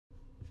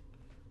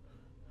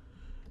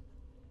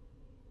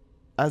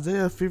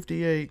Isaiah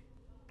 58,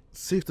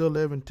 6 to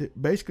 11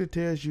 basically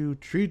tells you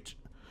treat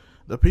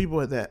the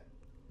people that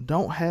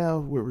don't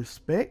have with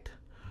respect.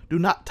 Do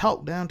not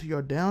talk down to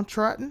your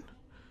downtrodden.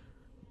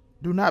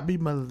 Do not be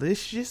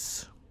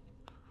malicious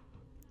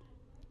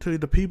to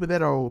the people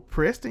that are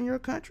oppressed in your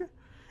country.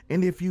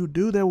 And if you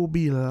do, there will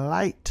be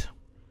light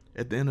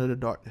at the end of the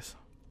darkness.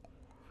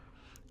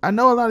 I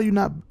know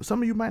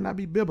some of you might not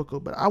be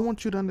biblical, but I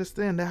want you to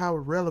understand that how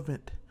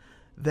relevant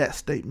that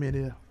statement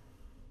is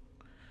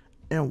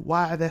and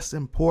why that's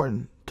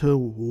important to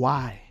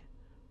why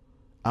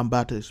I'm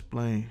about to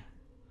explain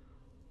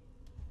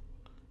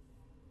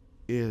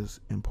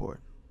is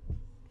important.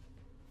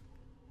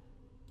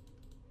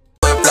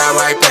 Fly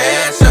right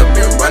past you,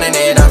 been running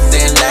it up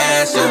since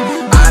last year.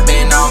 I've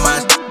been on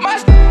my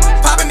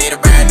popping me the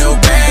brand new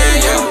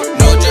band, yeah.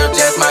 No drip,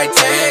 just my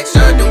texture.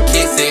 Them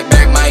kids sit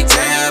back, my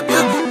tab,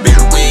 yeah. Bitch,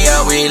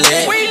 we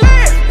lit.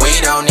 We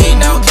don't need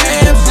no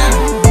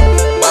caption.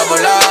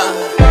 Bubble up,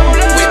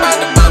 we bout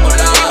to bubble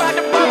up.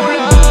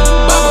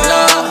 Bubble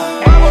up,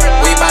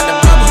 we bout to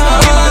bubble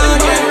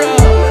up, yeah.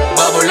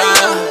 Bubble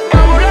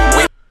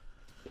up.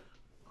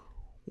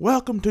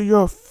 Welcome to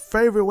your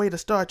favorite way to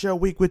start your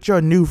week with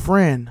your new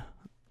friend,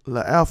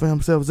 La Alpha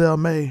himself, Zell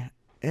May,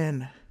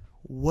 and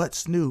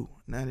What's New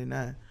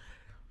 99.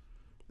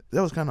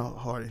 That was kind of a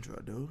hard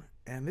intro, dude.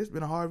 And this has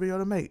been a hard video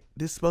to make.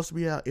 This is supposed to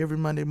be out every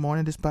Monday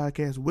morning. This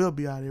podcast will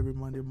be out every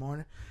Monday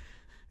morning.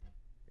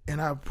 And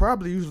I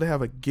probably usually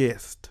have a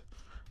guest,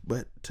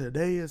 but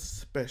today is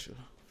special.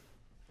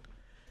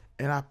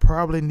 And I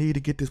probably need to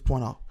get this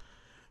point off.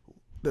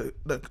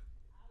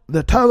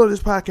 The title of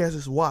this podcast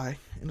is Why.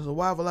 And it's a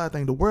why of a lot of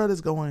things. The world is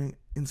going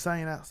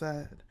insane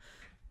outside.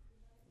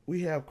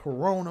 We have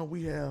corona.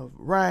 We have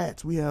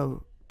riots. We have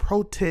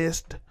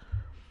protest.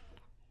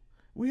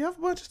 We have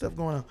a bunch of stuff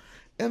going on.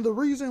 And the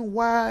reason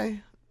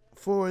why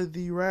for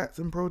the riots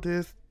and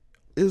protests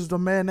is the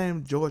man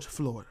named George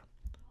Floyd.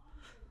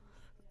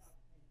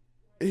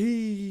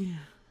 He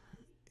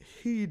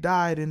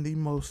died in the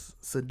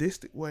most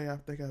sadistic way I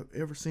think I've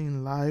ever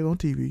seen live on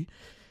TV.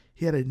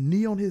 He had a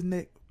knee on his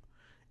neck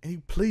and he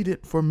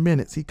pleaded for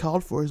minutes. He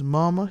called for his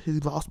mama. He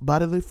lost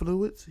bodily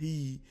fluids.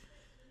 He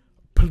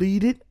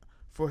pleaded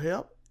for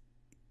help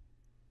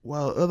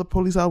while other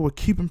police officers were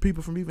keeping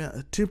people from even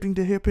attempting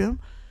to help him.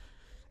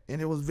 And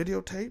it was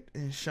videotaped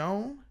and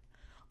shown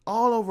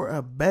all over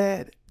a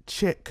bad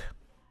check.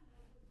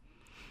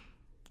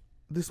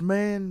 This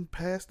man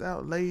passed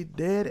out, laid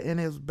dead, and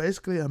it's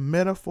basically a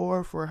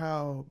metaphor for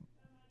how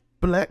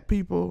black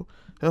people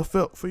have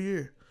felt for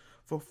years.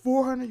 For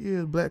 400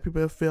 years, black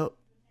people have felt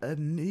a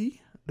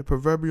knee, the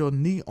proverbial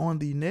knee on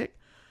the neck,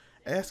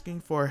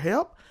 asking for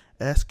help,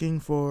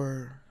 asking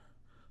for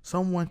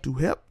someone to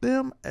help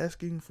them,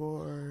 asking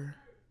for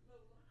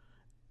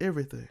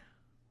everything.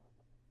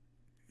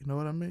 You know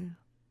what I mean?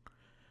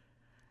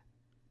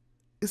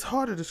 It's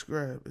hard to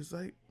describe. It's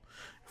like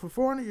for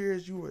 400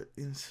 years you were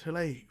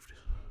enslaved.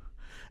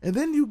 And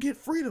then you get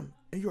freedom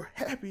and you're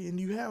happy and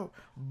you have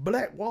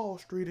Black Wall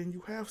Street and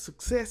you have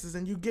successes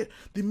and you get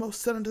the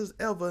most senators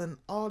ever and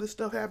all this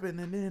stuff happened,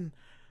 and then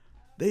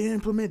they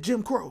implement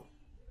Jim Crow.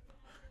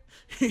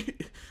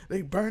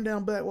 They burn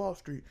down Black Wall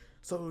Street.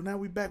 So now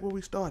we back where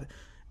we started.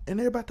 And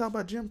everybody talk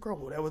about Jim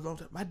Crow. That was on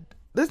time.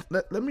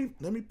 Let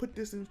me put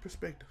this in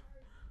perspective.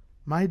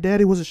 My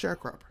daddy was a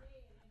sharecropper.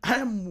 I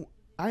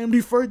am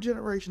the first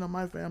generation of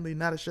my family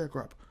not a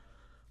sharecropper.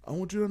 I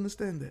want you to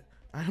understand that.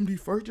 I am the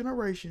first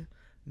generation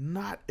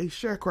not a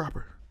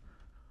sharecropper.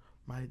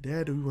 My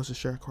daddy was a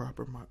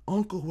sharecropper. My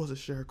uncle was a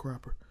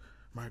sharecropper.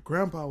 My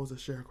grandpa was a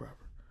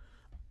sharecropper.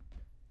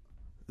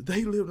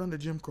 They lived under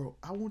Jim Crow.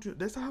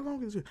 That's how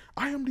long it's been.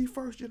 I am the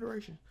first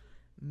generation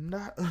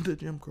not under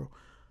Jim Crow.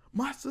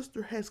 My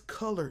sister has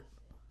colored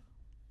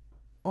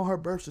on her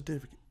birth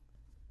certificate.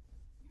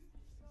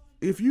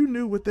 If you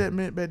knew what that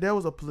meant, man, that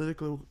was a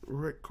politically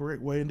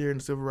correct way in there in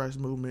the civil rights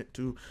movement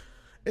to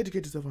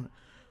educate yourself on it.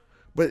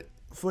 But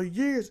for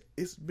years,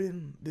 it's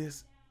been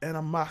this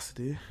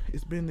animosity.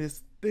 It's been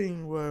this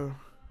thing where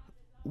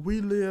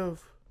we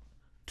live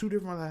two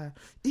different lives.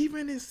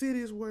 Even in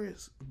cities where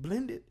it's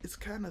blended, it's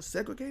kind of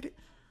segregated.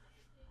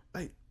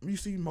 Like, you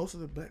see most of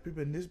the black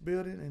people in this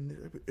building,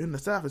 and in the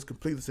South, it's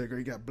completely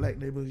segregated. You got black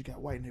neighborhoods, you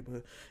got white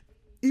neighborhoods.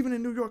 Even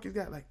in New York, it's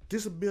got like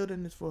this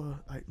building is for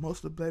like most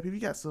of the black people.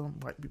 You got some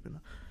white people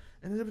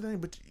and everything,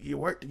 but you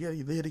work together,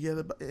 you live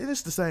together. And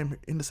it's the same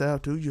in the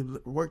South too.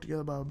 You work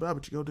together, blah, blah, blah,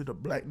 but you go to the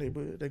black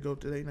neighborhood, they go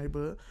to their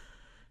neighborhood.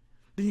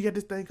 Then you got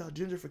this thing called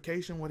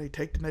gentrification where they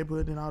take the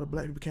neighborhood and all the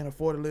black people can't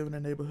afford to live in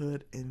their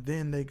neighborhood. And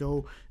then they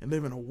go and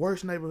live in a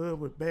worse neighborhood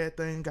with bad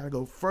things, got to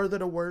go further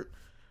to work.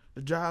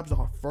 The jobs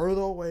are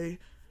further away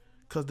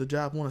because the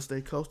jobs want to stay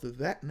close to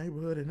that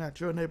neighborhood and not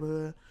your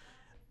neighborhood.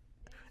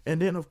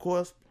 And then, of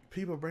course,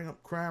 people bring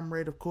up crime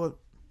rate. Of course,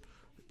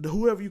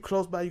 whoever you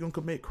close by, you're gonna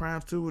commit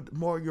crimes to. The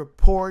more you're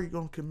poor, you're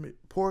gonna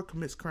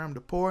commits crime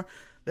to poor.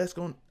 That's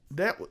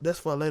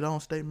for a later on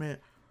statement.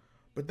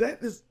 But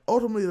that is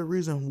ultimately the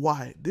reason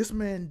why this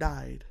man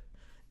died,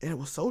 and it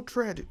was so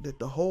tragic that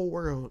the whole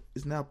world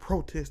is now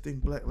protesting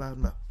Black Lives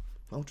Matter.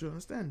 Don't you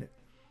understand that?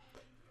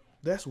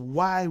 That's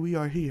why we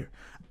are here.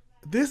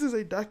 This is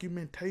a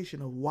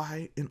documentation of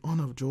why in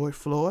honor of George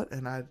Floyd,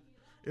 and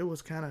it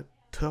was kind of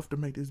tough to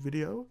make this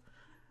video.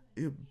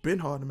 It's been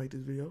hard to make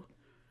this video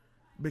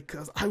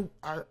because I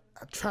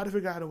try to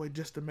figure out a way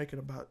just to make it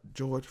about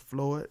George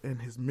Floyd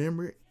and his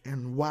memory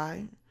and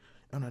why,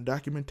 and a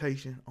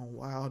documentation on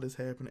why all this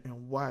happened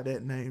and why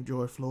that name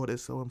George Floyd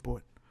is so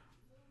important.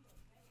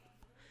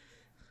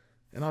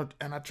 And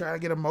I try to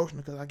get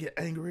emotional because I get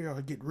angry or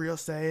I get real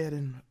sad.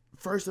 And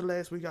first of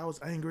last week I was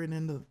angry, and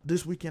then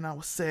this weekend I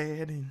was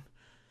sad, and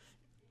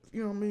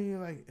you know what I mean.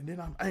 Like, and then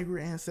I'm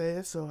angry and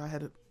sad, so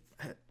it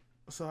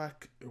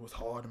was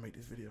hard to make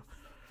this video.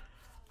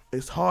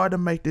 It's hard to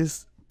make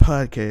this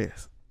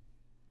podcast.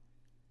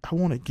 I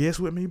want to guess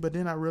with me, but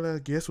then I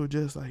realized guess with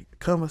just like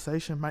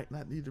conversation might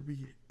not need to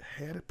be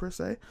had per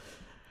se.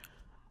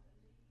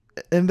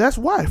 And that's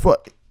why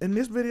and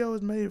this video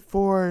is made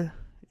for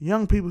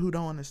young people who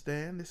don't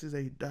understand. This is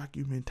a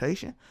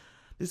documentation.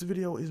 This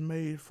video is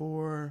made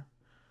for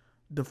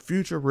the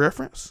future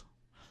reference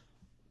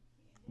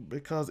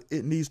because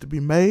it needs to be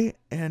made,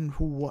 and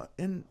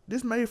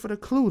this made for the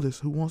clueless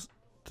who wants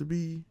to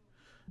be.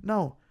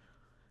 No.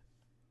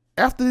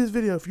 After this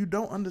video, if you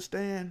still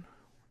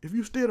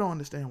don't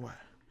understand why,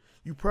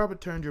 you probably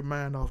turned your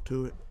mind off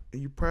to it,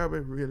 and you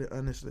probably really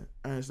understand.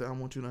 I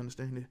want you to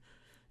understand it.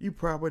 You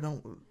probably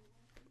don't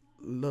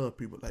love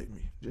people like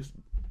me. Just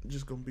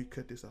gonna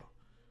cut this off.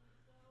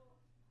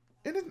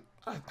 And then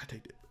I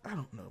take that. I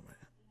don't know, man.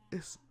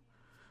 It's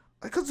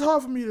like, cause it's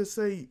hard for me to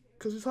say.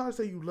 Cause it's hard to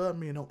say you love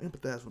me and don't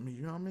empathize with me.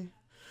 You know what I mean?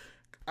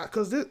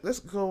 Cause let's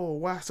go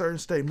why certain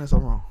statements are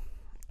wrong.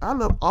 I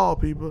love all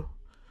people.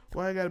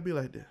 Why it gotta be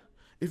like that?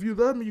 If you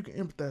love me, you can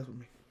empathize with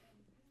me,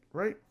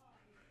 right?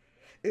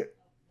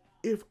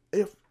 If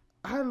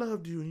I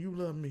loved you and you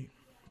love me,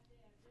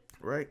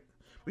 right?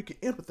 We can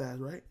empathize,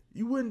 right?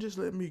 You wouldn't just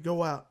let me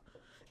go out.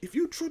 If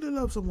you truly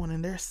love someone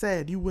and they're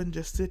sad, you wouldn't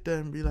just sit there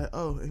and be like,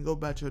 oh, and go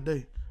about your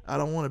day. I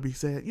don't want to be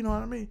sad. You know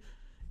what I mean?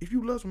 If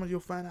you love someone, you'll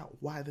find out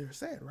why they're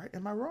sad, right?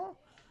 Am I wrong?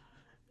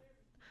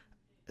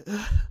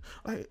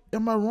 Like,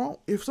 am I wrong?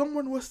 If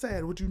someone was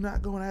sad, would you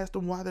not go and ask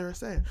them why they're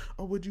sad?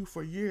 Or would you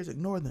for years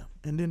ignore them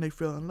and then they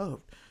feel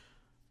unloved?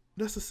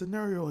 That's a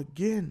scenario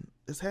again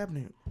that's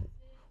happening.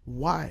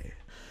 Why?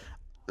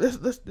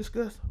 Let's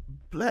discuss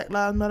Black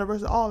Lives Matter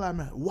versus All Lives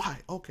Matter. Why?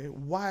 Okay,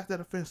 why is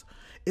that offensive?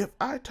 If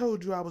I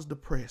told you I was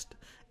depressed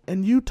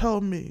and you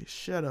told me,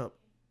 shut up,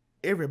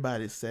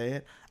 everybody's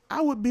sad,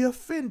 I would be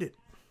offended.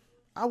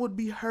 I would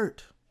be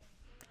hurt.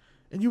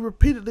 And you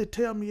repeatedly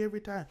tell me every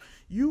time.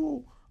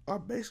 You are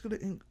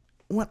basically,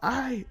 when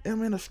I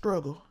am in a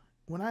struggle,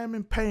 when I am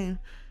in pain,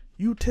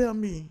 you tell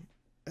me,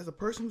 as a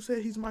person who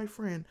said he's my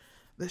friend,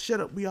 that shut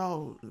up, we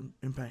all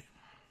in pain.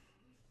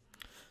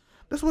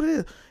 That's what it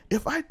is.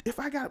 If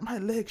I got my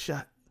leg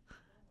shot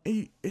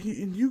and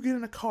you get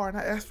in a car and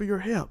I ask for your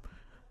help,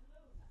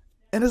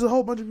 and there's a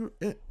whole bunch of you,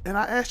 and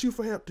I ask you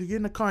for help to get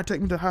in the car and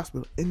take me to the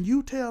hospital, and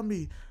you tell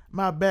me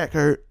my back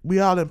hurt, we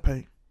all in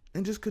pain,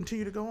 and just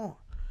continue to go on.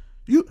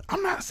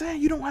 I'm not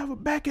saying you don't have a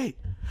backache,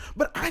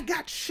 but I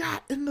got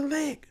shot in the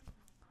leg.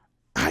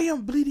 I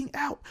am bleeding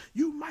out.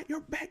 Your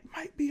back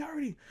might be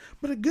hurting,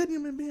 but a good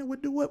human being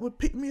would do what? Would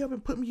pick me up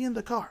and put me in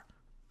the car.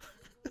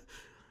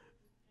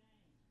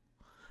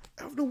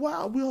 After a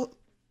while,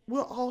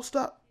 we'll all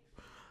stop.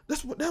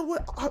 That's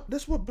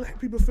what black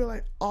people feel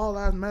like all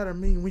lives matter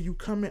mean when you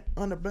come in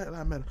under Black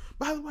Lives Matter.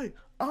 By the way,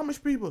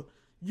 Amish people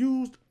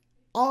used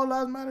all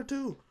lives matter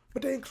too,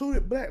 but they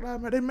included Black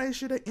Lives Matter. They made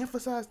sure they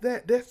emphasized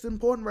that. That's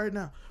important right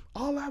now.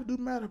 All lives do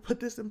matter, but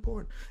this is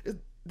important.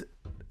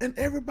 And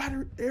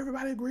everybody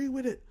agree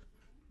with it.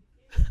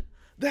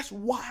 That's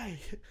why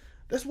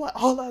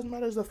all lives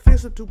matter is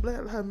offensive to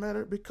Black Lives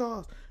Matter,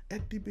 because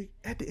at the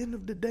end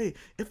of the day,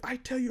 if I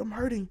tell you I'm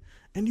hurting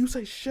and you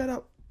say shut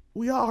up,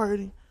 we all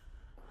hurting,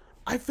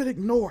 I feel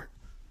ignored.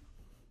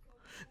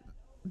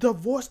 The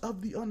voice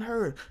of the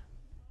unheard.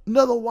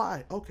 Another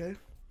why. Okay.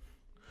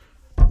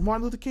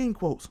 Martin Luther King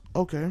quotes.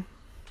 Okay.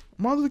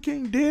 Martin Luther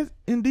King did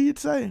indeed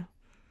say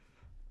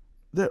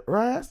that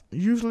riots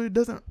usually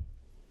doesn't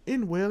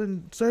end well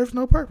and serves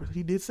no purpose.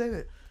 He did say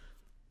that.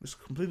 Let's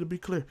completely be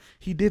clear.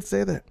 He did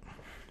say that.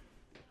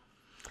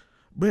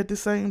 But at the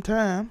same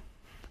time,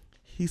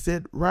 he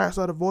said riots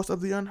are the voice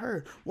of the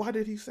unheard. Why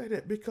did he say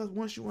that? Because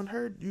once you're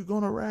unheard, you're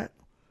going to riot.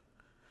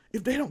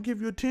 If they don't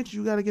give you attention,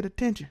 you got to get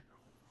attention.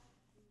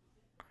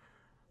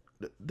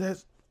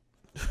 That's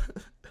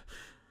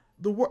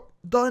the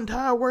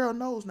entire world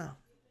knows now.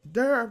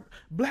 There are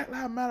Black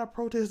Lives Matter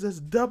protests that's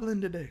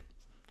doubling today.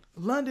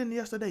 London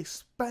yesterday,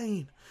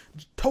 Spain,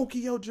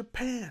 Tokyo,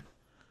 Japan,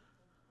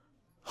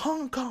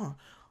 Hong Kong.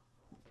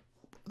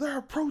 There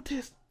are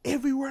protests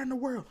everywhere in the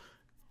world.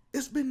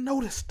 It's been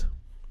noticed.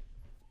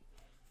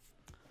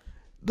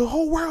 The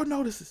whole world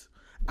notices.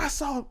 I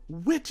saw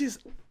witches,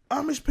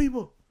 Amish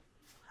people.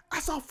 I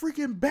saw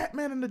freaking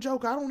Batman and the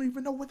Joker. I don't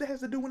even know what that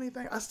has to do with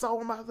anything. I saw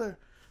them out there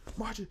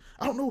marching.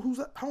 I don't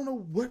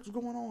know what's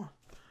going on.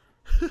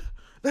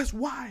 That's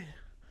why.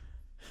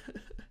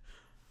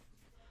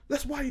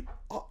 That's why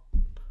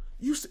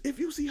if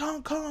you see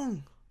Hong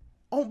Kong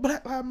on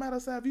Black Lives Matter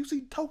side, if you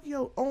see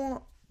Tokyo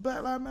on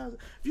Black Lives Matter,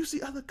 if you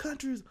see other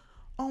countries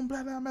on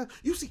Black Lives Matter,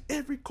 you see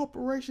every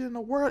corporation in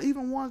the world,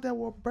 even ones that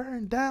were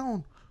burned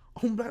down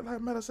on Black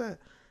Lives Matter side.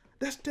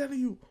 That's telling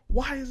you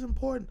why it's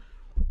important.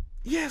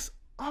 Yes,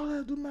 all of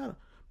that do matter.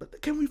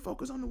 But can we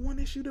focus on the one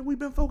issue that we've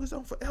been focused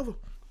on forever?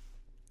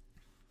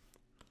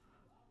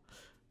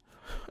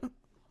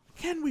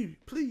 Can we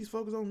please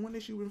focus on one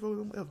issue we've been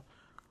focused on forever?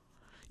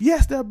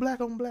 Yes, they're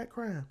black on black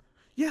crime.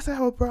 Yes, I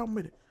have a problem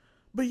with it.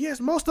 But yes,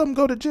 most of them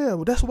go to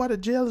jail. That's why the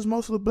jail is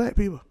mostly black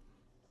people.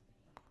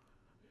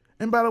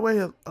 And by the way,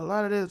 a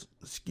lot of that is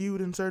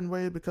skewed in certain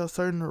ways because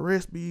certain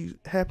arrests be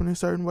happening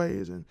certain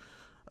ways, and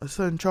a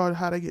certain charge,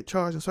 how they get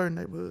charged in certain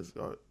neighborhoods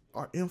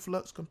are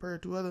influx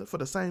compared to others for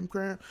the same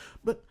crime.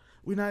 But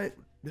we not.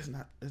 That's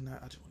not. I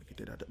just want to get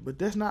that out there. But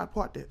that's not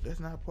part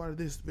of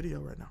this video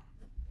right now.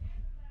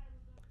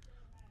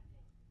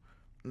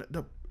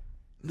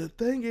 The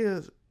thing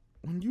is,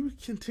 when you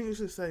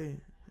continuously say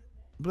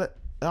black,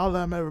 all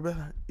that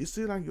matter, it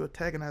seems like you're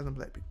antagonizing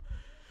black people.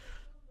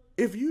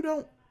 If you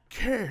don't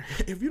care,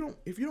 if you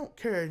don't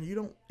care and you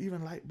don't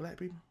even like black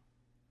people,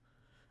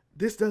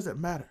 this doesn't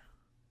matter.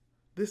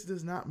 This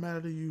does not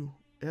matter to you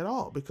at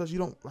all because you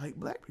don't like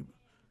black people.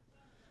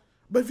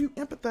 But if you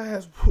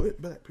empathize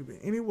with black people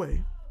in any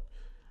way,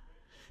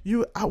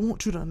 I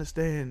want you to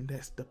understand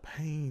that's the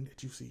pain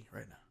that you see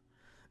right now.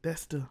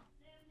 That's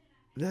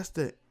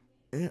the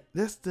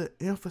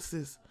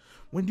emphasis.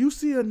 When you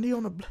see a knee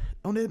on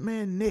that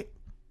man's neck,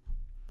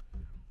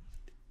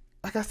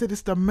 like I said,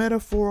 it's the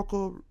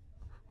metaphorical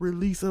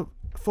release of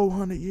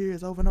 400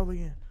 years over and over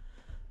again.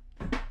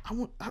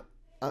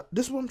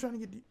 This is what I'm trying to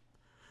get to you.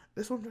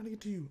 That's what I'm trying to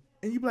get to you.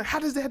 And you be like, how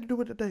does that have to do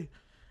with today?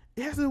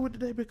 It has to do with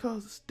today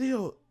because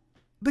still,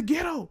 the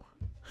ghetto.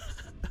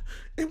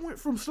 It went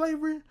from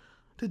slavery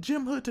to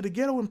Jim Hood to the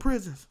ghetto and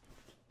prisons.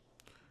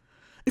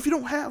 If you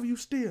don't have,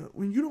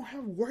 when you don't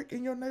have work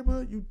in your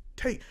neighborhood, you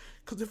take.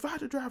 Because if I had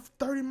to drive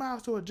 30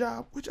 miles to a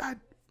job, which I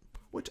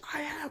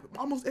have,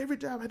 almost every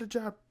job I had to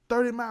drive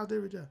 30 miles to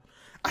every job.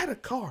 I had a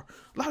car.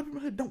 A lot of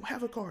people here don't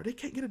have a car. They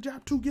can't get a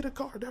job to get a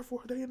car.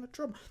 Therefore, they're in the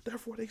trouble.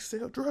 Therefore, they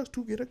sell drugs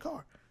to get a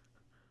car.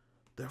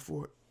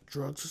 Therefore,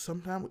 drugs are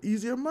sometimes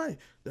easier money.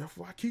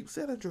 Therefore, I keep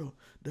selling drugs.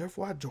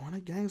 Therefore, I join a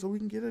gang so we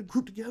can get a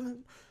group together.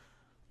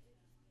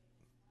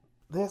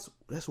 That's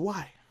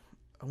why.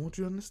 I want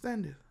you to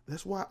understand this.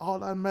 That's why all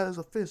that matters is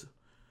offensive.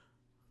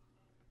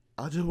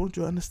 I just want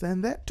you to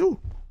understand that too.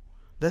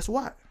 That's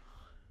why.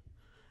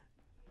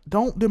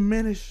 Don't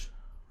diminish.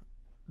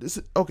 This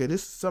is a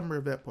summary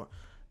of that part.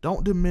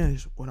 Don't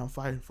diminish what I'm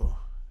fighting for.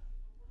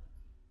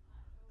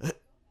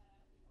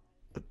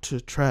 To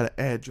try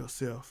to add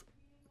yourself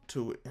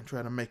to it and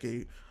try to make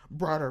a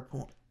broader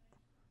point.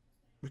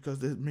 Because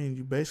this means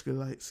you basically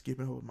like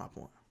skipping over my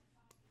point.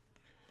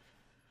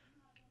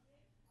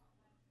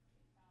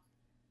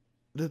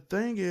 The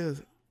thing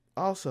is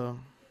also,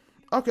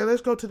 okay,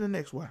 let's go to the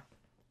next why.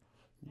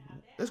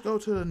 Let's go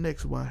to the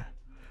next why.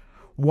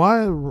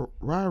 Why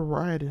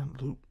riot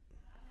and loot?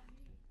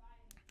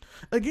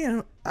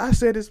 Again, I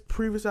said this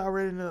previously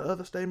already in the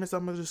other statements.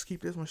 I'm going to just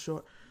keep this one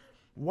short.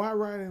 Why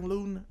riot and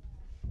looting?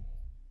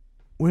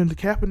 When the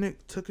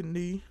Kaepernick took a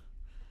knee,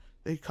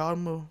 they called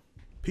him a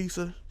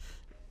pizza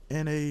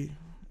and a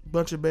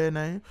bunch of bad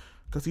names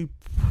because he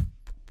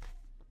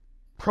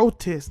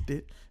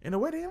protested in a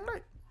way they didn't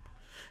like.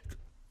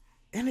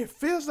 And it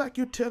feels like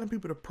you're telling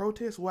people to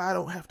protest why I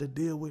don't have to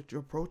deal with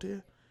your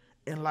protest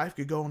and life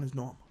could go on as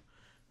normal.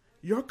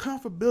 Your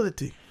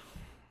comfortability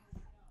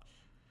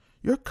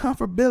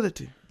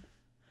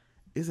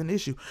is an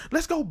issue.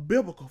 Let's go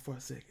biblical for a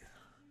second.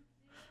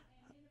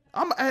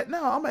 I'm gonna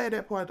add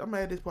that part. I'm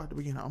gonna add this part at the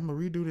beginning. I'm gonna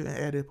redo it and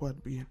add that part at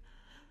the beginning.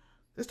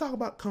 Let's talk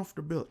about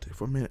comfortability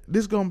for a minute.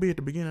 This is gonna be at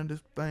the beginning of this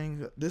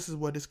thing. This is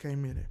what this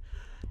came in at.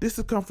 This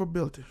is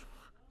comfortability.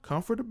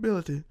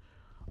 Comfortability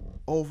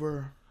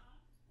over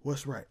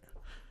what's right.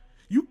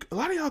 A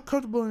lot of y'all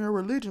comfortable in your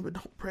religion, but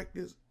don't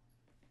practice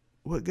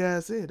what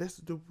God said. That's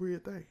the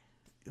weird thing.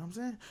 You know what I'm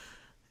saying?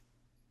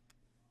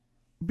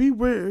 Be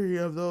wary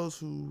of those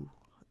who,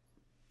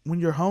 when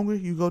you're hungry,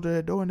 you go to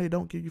their door and they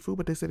don't give you food,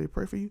 but they say they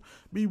pray for you.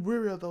 Be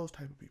wary of those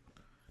type of people.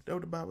 That's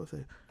what the Bible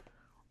says.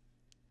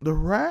 The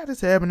riot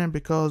is happening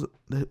because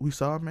we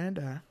saw a man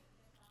die.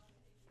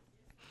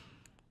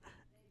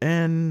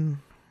 And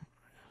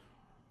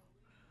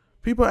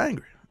people are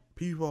angry.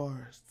 People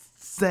are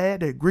sad.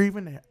 They're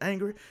grieving. They're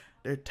angry.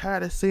 They're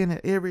tired of seeing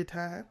it every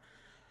time.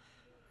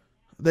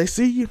 They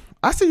see you.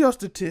 I see your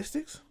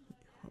statistics.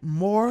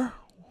 More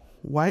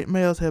white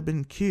males have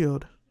been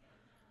killed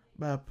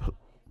by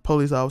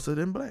police officers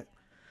than black.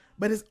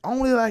 But it's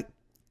only like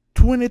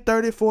 20,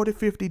 30, 40,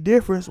 50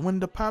 difference when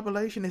the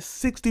population is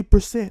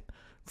 60%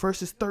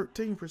 versus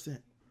 13%.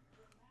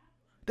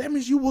 That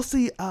means you will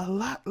see a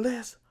lot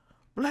less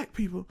black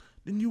people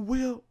than you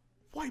will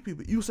white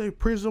people. You say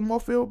prisons are more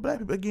filled with black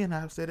people. Again,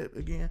 I've said it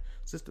again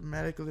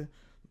systematically.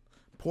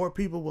 Poor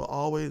people will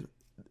always,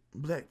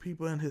 black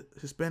people and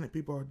Hispanic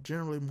people are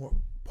generally more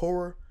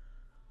poorer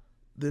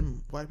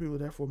them white people,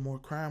 therefore more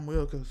crime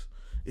will. Because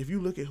if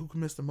you look at who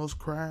commits the most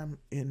crime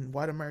in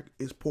white America,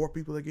 it's poor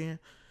people again.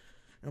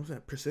 You know what I'm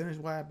saying?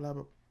 Percentage-wise, blah,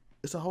 blah.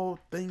 It's a whole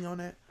thing on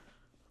that.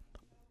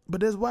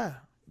 But that's why.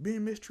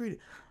 Being mistreated.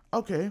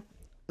 Okay,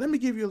 let me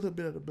give you a little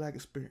bit of the black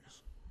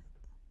experience.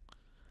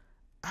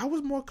 I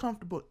was more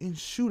comfortable in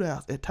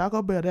shootouts at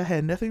Taco Bell that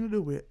had nothing to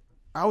do with it.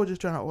 I was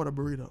just trying to order a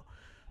burrito.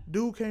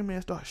 Dude came in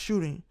and started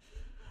shooting.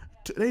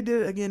 They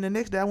did it again. The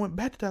next day I went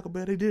back to Taco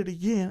Bell. They did it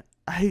again.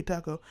 I hate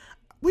taco.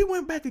 We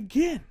went back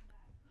again.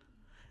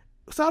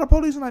 Saw the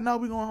police and like, no,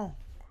 we going home.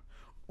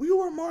 We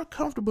were more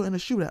comfortable in a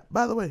shootout.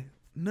 By the way,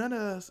 none of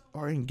us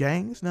are in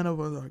gangs. None of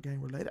us are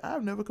gang related.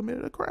 I've never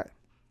committed a crime.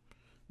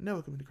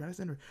 Never committed a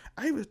crime.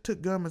 I even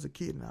took gum as a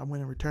kid and I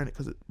went and returned it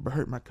because it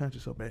hurt my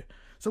conscience so bad.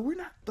 So we're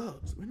not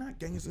thugs. We're not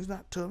gangsters. It's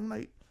not tough.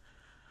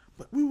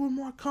 But we were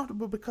more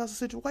comfortable because of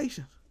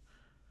situations.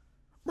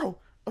 Bro,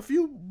 a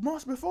few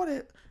months before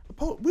that,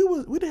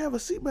 we didn't have a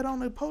seatbelt on.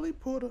 The police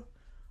pulled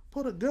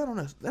a gun on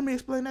us. Let me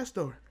explain that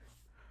story.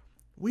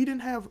 We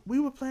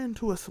were playing a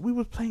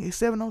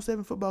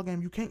 7-on-7 football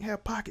game. You can't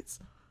have pockets.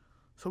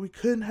 So we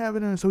couldn't have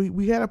it in. So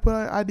we had to put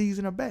our IDs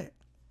in our bag.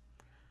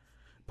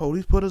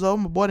 Police put us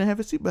over. My boy didn't have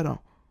his seatbelt on.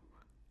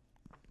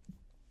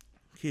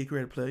 Kid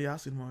created player. Y'all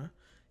seen him.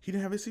 He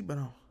didn't have his seatbelt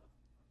on.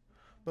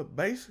 But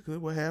basically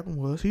what happened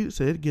was he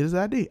said get his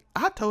ID.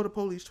 I told the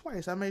police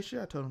twice. I made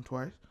sure I told him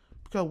twice.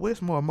 Because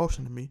Wes more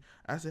emotional than me.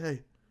 I said,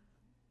 hey,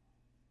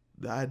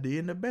 the ID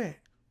in the bag.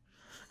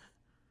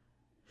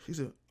 He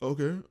said,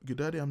 okay, get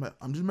the ID. I'm like,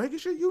 I'm just making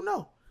sure you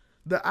know.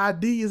 The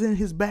ID is in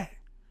his bag.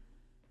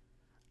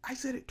 I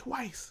said it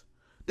twice.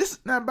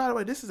 Now, by the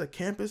way, this is a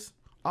campus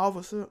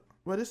officer.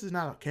 Well, this is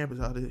not a campus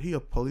officer. He a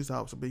police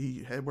officer, but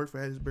he had worked for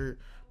Hattiesburg,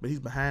 but he's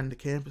behind the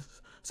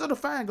campus. So the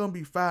fine going to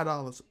be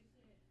 $5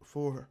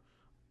 for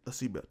a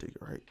seatbelt ticket,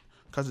 right?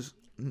 Because it's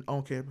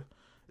on campus.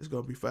 It's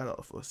going to be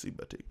 $5 for a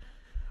seatbelt ticket.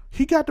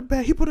 He got the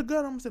bag. He put a gun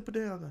on him and said, put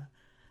the gun.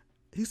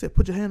 He said,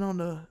 put your hand on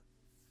the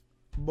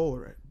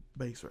board, right?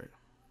 Base, right?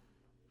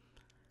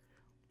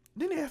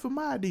 Then he asked for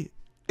my ID.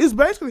 It's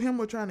basically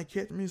him trying to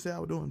catch me and say I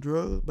was doing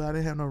drugs, but I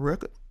didn't have no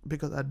record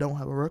because I don't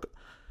have a record.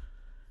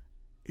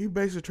 He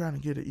basically trying to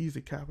get an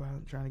easy cop out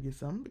and trying to get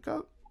something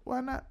because why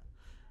not?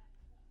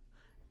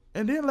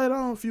 And then later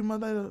on, a few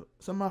months later,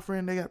 some of my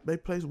friends, they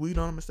placed weed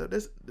on him and stuff.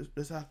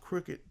 That's how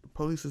crooked the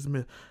police is.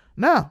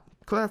 Now,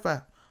 clarify,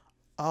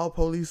 all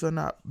police are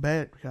not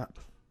bad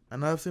cops.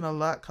 And I've seen a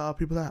lot call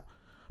people out.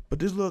 But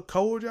this little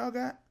code y'all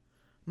got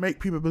make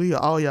people believe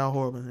all y'all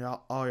horrible and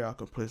all y'all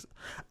complicit.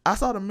 I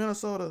saw the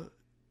Minnesota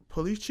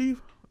police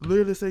chief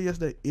literally say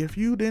yesterday, if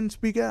you didn't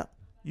speak out,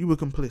 you were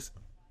complicit.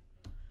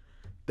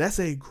 That's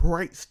a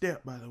great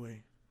step, by the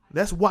way.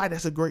 That's why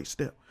that's a great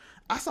step.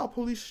 I saw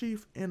police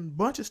chief in a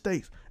bunch of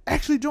states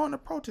actually join the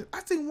protest.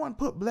 I seen one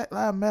put Black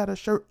Lives Matter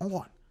shirt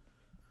on.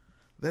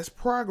 That's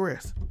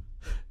progress.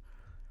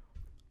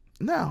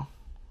 Now,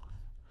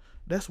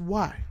 that's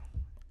why.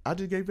 I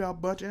just gave y'all a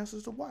bunch of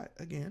answers to why.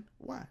 Again,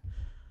 why?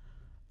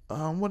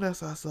 What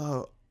else I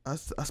saw? I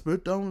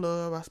spoke on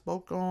love. I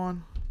spoke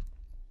on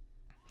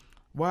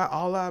why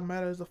all lives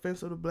matter is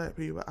offensive to black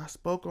people. I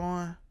spoke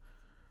on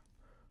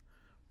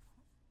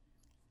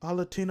our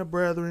Latina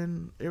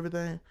brethren,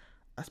 everything.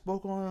 I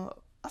spoke on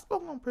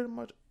pretty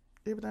much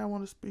everything I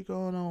want to speak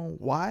on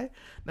why.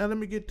 Now let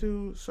me get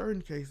to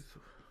certain cases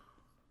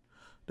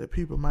that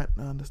people might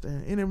not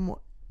understand.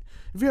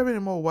 If you have any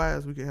more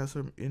whys, we can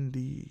answer them in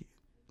the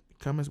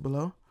comments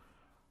below.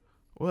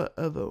 What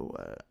other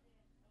why?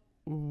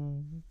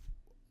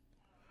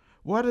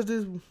 Why does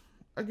this?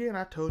 Again,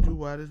 I told you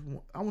why this.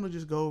 I want to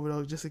just go over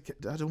those. I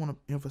just want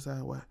to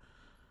emphasize why.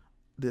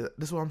 This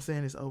is what I'm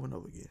saying is over and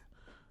over again.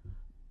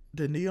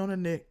 The knee on the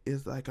neck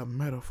is like a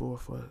metaphor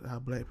for how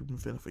black people been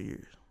feeling for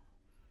years.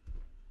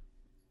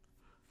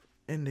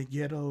 In the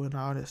ghetto and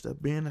all that stuff,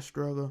 being a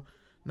struggle,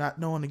 not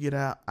knowing to get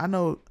out. I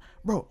know,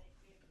 bro,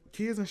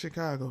 kids in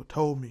Chicago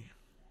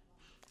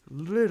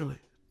literally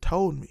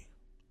told me,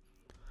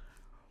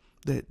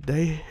 that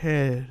they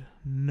had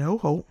no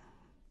hope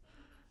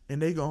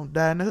and they gonna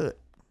die in the hood.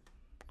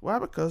 Why?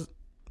 Because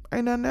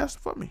ain't nothing else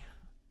for me.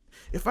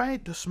 If I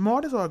ain't the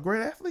smartest or a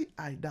great athlete,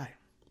 I die.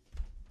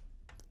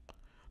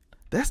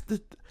 That's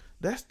the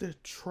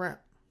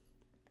trap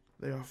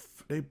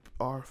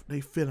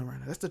they feeling right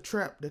now. That's the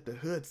trap that the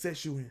hood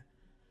sets you in.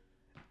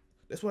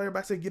 That's why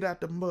everybody say get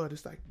out the mud.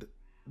 It's like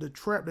the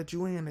trap that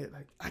you in that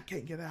like I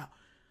can't get out,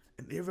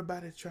 and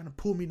everybody's trying to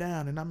pull me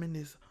down, and I'm in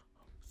this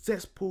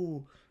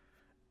cesspool.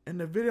 In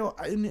the video,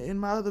 in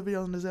my other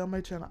videos on the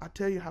ZLMA channel, I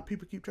tell you how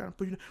people keep trying to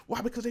push you down.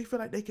 Why? Because they feel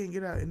like they can't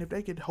get out, and if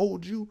they can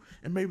hold you,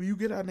 and maybe you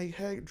get out and they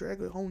drag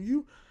it on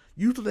you,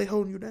 usually they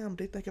holding you down.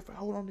 They think if I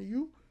hold on to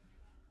you,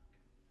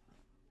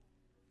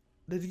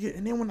 that you get.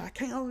 And then when I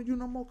can't hold on to you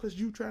no more, because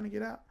you trying to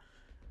get out,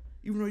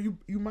 even though you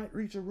might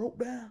reach a rope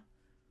down,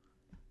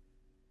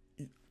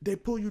 they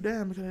pull you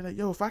down because they're like,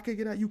 yo, if I can't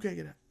get out, you can't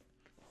get out.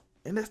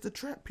 And that's the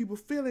trap people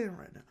feel in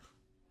right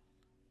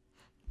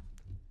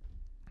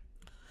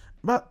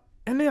now.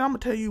 And then I'm going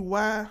to tell you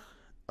why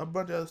a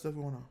bunch of other stuff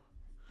going on.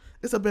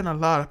 It's been a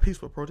lot of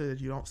peaceful protests that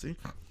you don't see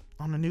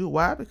on the news.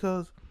 Why?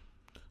 Because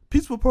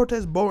peaceful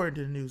protests boring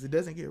to the news. It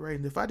doesn't get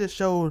ratings. If I just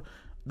showed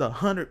the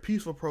 100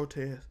 peaceful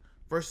protests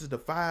versus the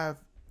 5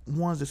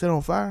 ones that set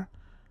on fire,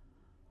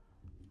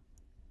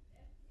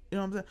 you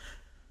know what I'm saying?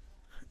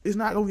 It's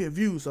not gonna get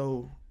views.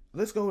 So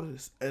let's go to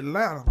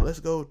Atlanta. Let's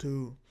go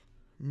to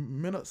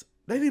Minnesota.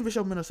 They didn't even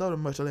show Minnesota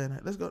much of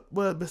that. Let's go.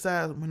 Well,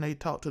 besides when they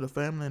talked to the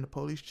family and the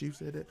police chief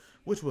said that,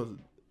 which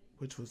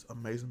was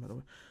amazing, by the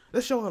way.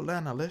 Let's show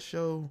Atlanta. Let's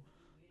show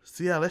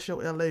Seattle. Let's show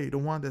LA. The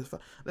one that's.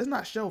 Let's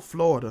not show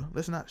Florida.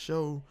 Let's not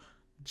show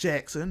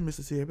Jackson,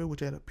 Mississippi,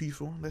 which had a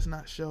peaceful. Let's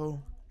not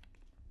show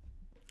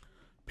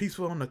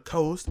peaceful on the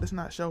coast. Let's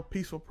not show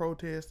peaceful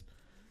protests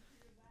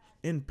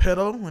in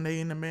Petal when they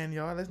in the man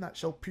yard. Let's not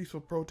show peaceful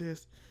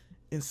protests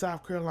in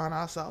South Carolina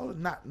I saw.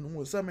 Not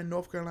some in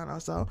North Carolina I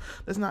saw.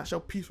 Let's not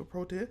show peaceful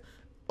protests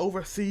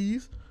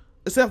overseas,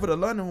 except for the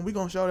London one. We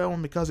gonna show that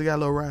one because it got a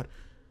little rowdy.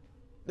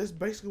 That's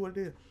basically what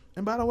it is.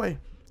 And by the way,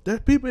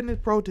 there's people in this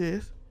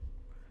protest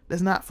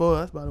that's not for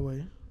us. By the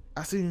way,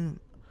 I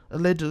seen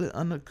allegedly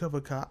undercover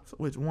cops,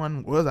 which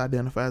one was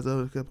identified as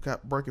undercover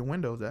cop breaking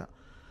windows out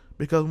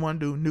because one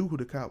dude knew who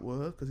the cop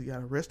was because he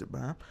got arrested by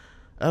him.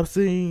 I've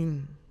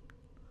seen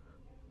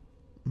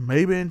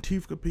maybe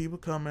Antifa people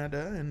come out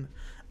there, and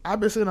I've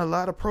been seeing a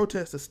lot of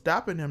protesters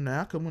stopping them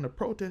now because when the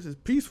protest is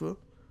peaceful,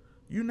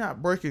 you're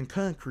not breaking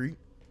concrete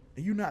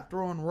and you're not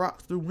throwing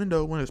rocks through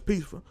windows when it's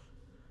peaceful.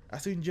 I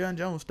seen John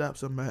Jones stop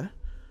somebody.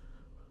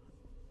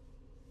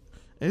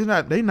 And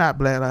they not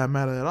Black Lives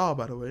Matter at all,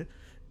 by the way.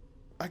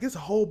 I guess a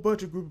whole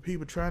bunch of group of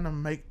people trying to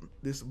make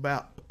this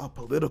about a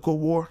political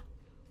war.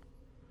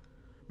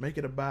 Make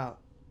it about,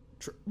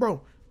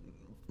 bro,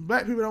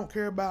 black people don't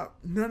care about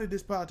none of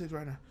this politics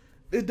right now.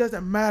 It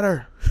doesn't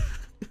matter.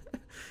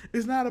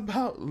 It's not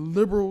about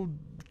liberal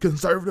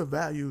conservative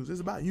values.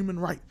 It's about human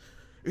rights.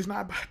 It's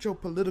not about your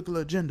political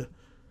agenda.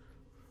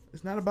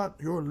 It's not about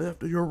your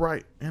left or your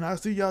right. And I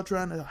see y'all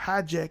trying to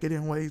hijack it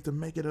in ways to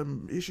make it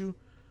an issue.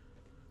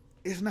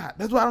 It's not.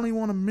 That's why I don't even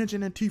want to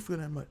mention Antifa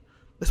that much.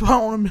 That's why I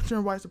don't want to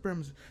mention white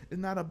supremacy. It's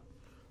not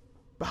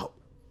about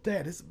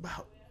that. It's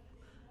about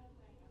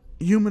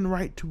human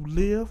right to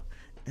live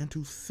and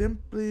to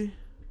simply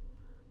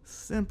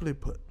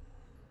put,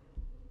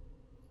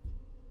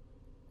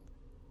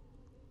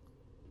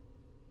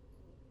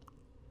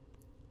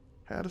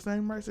 have the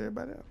same rights as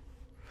everybody else.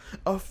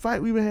 A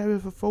fight we've been having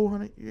for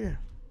 400 years.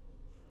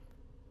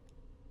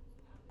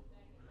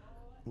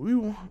 We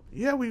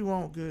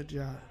want good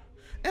jobs.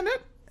 And that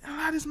a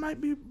lot of this might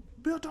be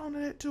built on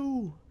that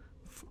too.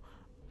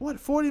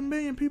 40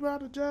 million people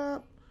out of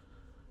job?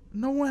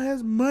 No one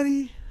has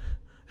money.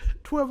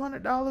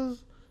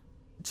 $1,200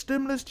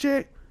 stimulus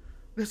check.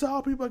 That's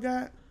all people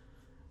got.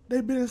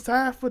 They've been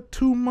inside for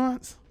 2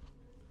 months.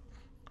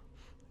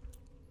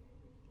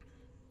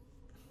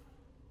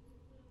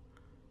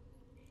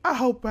 I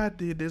hope I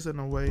did this in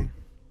a way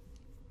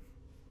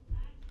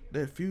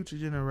that future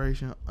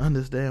generation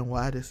understand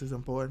why this is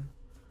important.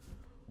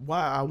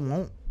 Why I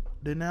won't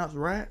denounce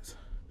rats.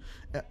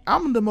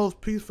 I'm the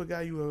most peaceful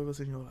guy you ever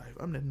seen in your life.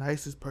 I'm the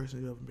nicest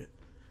person you ever met.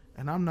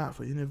 And I'm not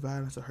for any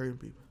violence or hurting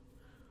people.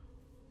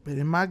 But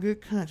in my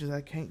good conscience,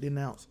 I can't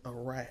denounce a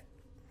rat.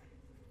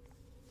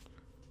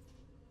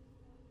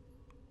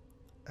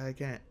 I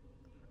can't.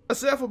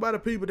 Except for by the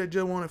people that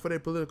just want it for their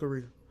political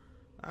reasons.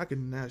 I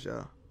can denounce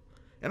y'all.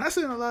 And I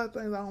seen a lot of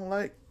things I don't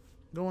like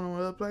going on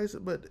in other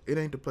places, but it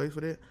ain't the place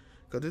for that.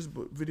 Because this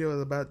video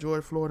is about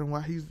George Floyd and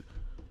why he's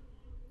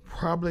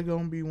probably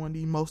going to be one of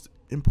the most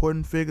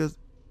important figures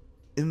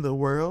in the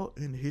world,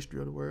 in the history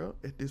of the world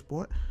at this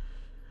point.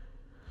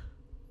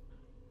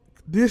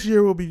 This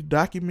year will be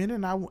documented,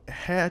 and I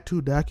had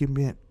to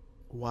document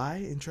why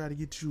and try to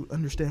get you to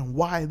understand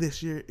why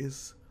this year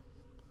is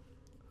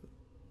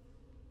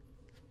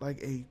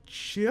like a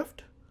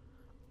shift.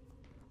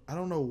 I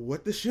don't know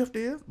what the shift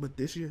is, but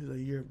this year is a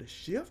year of the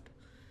shift.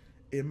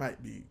 It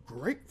might be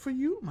great for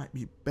you, it might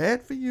be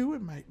bad for you,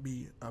 it might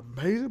be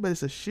amazing, but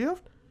it's a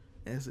shift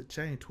and it's a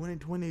change.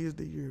 2020 is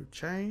the year of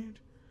change.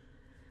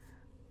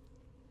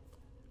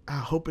 I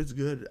hope it's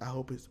good. I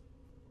hope it's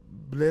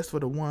blessed for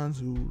the ones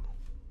who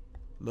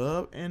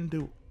love and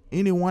do.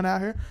 Anyone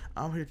out here,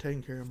 I'm here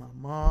taking care of my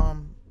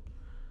mom.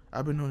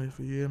 I've been doing it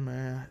for years,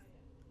 man.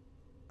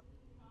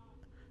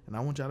 And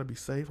I want y'all to be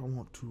safe. I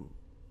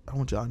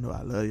want y'all to know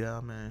I love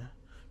y'all, man.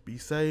 Be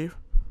safe.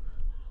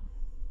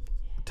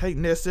 Take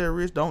necessary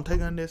risks. Don't take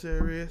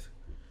unnecessary risks.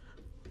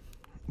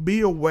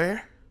 Be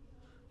aware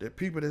that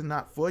people that's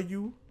not for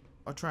you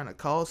are trying to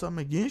cause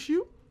something against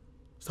you.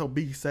 So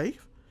be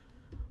safe.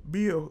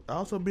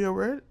 Also be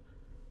aware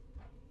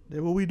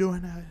that what we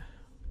doing now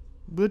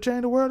will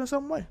change the world in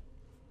some way.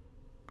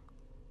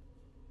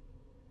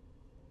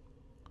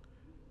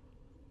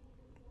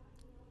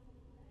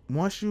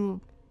 Once you,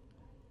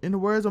 in the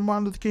words of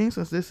Martin Luther King,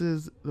 since this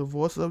is the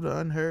voice of the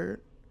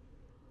unheard,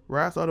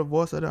 rats are the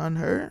voice of the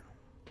unheard.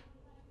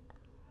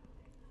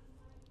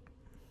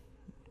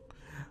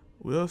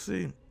 We'll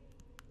see.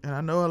 And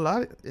I know a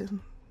lot of it.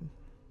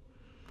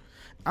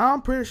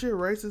 I'm pretty sure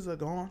racists are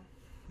gone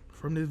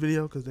from this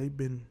video because they've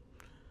been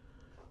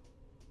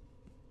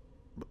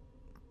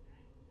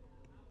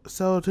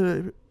So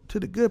to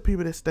the good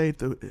people that stayed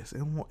through this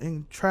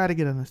and try to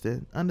get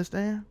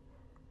understand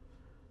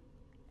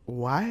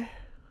why.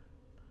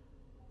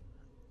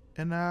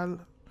 And I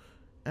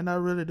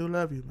really do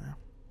love you, man.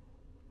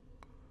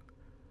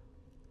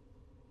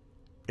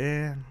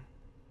 And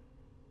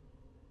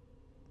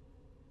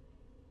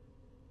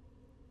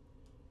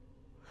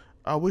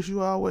I wish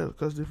you all well,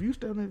 because if you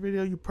stay on this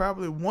video, you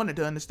probably wanted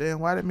to understand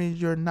why. That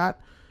means you're not.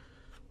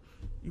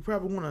 You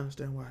probably want to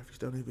understand why if you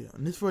stay on this video.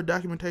 And this is for a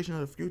documentation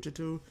of the future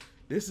too.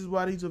 This is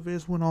why these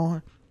events went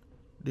on.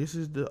 This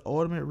is the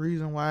ultimate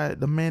reason why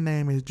the man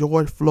name is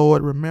George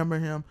Floyd. Remember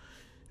him.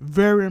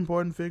 Very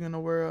important figure in the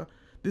world.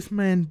 This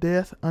man's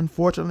death,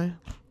 unfortunately,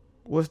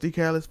 was the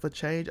catalyst for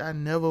change. I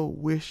never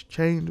wish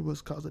change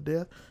was cause of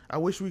death. I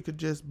wish we could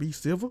just be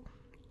civil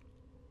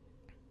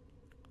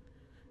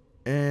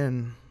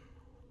and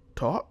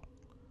talk,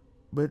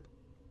 but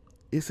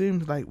it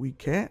seems like we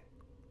can't,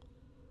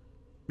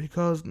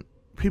 because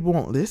people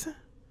won't listen,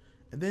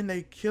 and then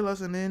they kill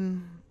us, and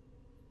then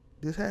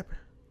this happened.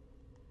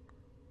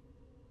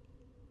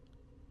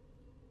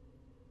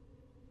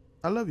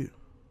 I love you,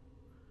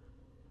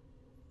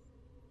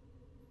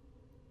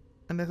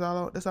 and that's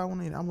all I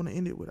want to end. I want to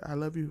end it with I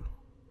love you.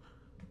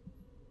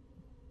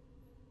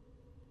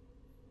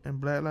 And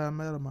Black Lives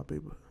Matter, my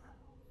people.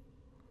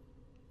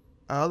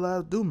 All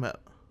lives do matter.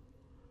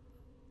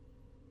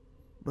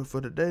 But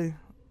for today,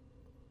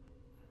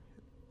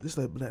 just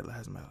let Black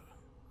Lives Matter.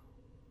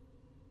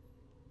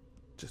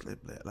 Just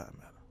let Black Lives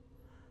Matter.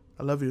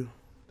 I love you.